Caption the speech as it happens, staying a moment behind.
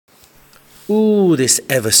Ooh, this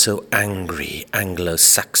ever so angry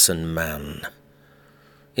Anglo-Saxon man.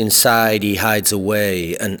 Inside he hides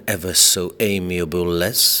away an ever so amiable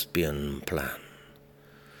lesbian plan.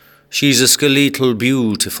 She's a skeletal,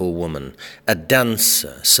 beautiful woman, a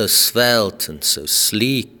dancer, so svelte and so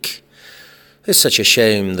sleek. It's such a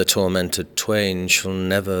shame the tormented twain shall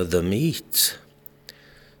never the meet.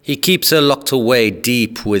 He keeps her locked away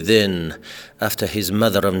deep within, after his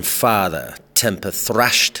mother and father temper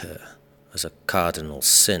thrashed her as a cardinal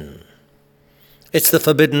sin. It's the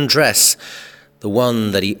forbidden dress, the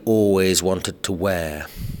one that he always wanted to wear,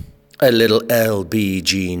 a little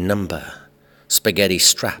LBG number, spaghetti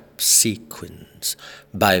strap sequins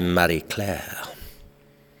by Marie Claire.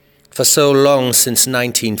 For so long, since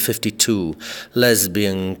 1952,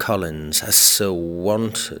 Lesbian Collins has so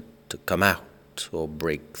wanted to come out or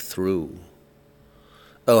break through.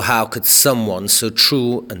 Oh, how could someone so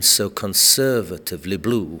true and so conservatively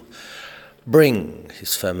blue bring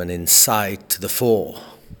his feminine side to the fore,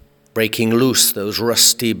 breaking loose those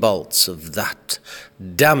rusty bolts of that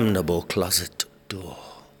damnable closet door?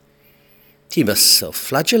 He must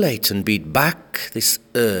self-flagellate and beat back this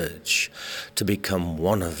urge to become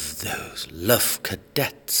one of those love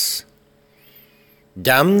cadets.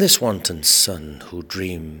 Damn this wanton son who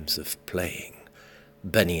dreams of playing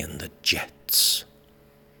Benny and the Jets.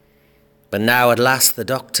 But now at last the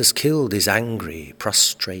doctor's killed his angry,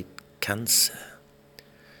 prostrate cancer,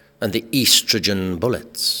 and the estrogen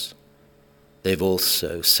bullets, they've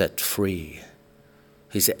also set free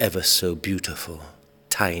his ever so beautiful,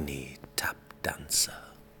 tiny tap dancer.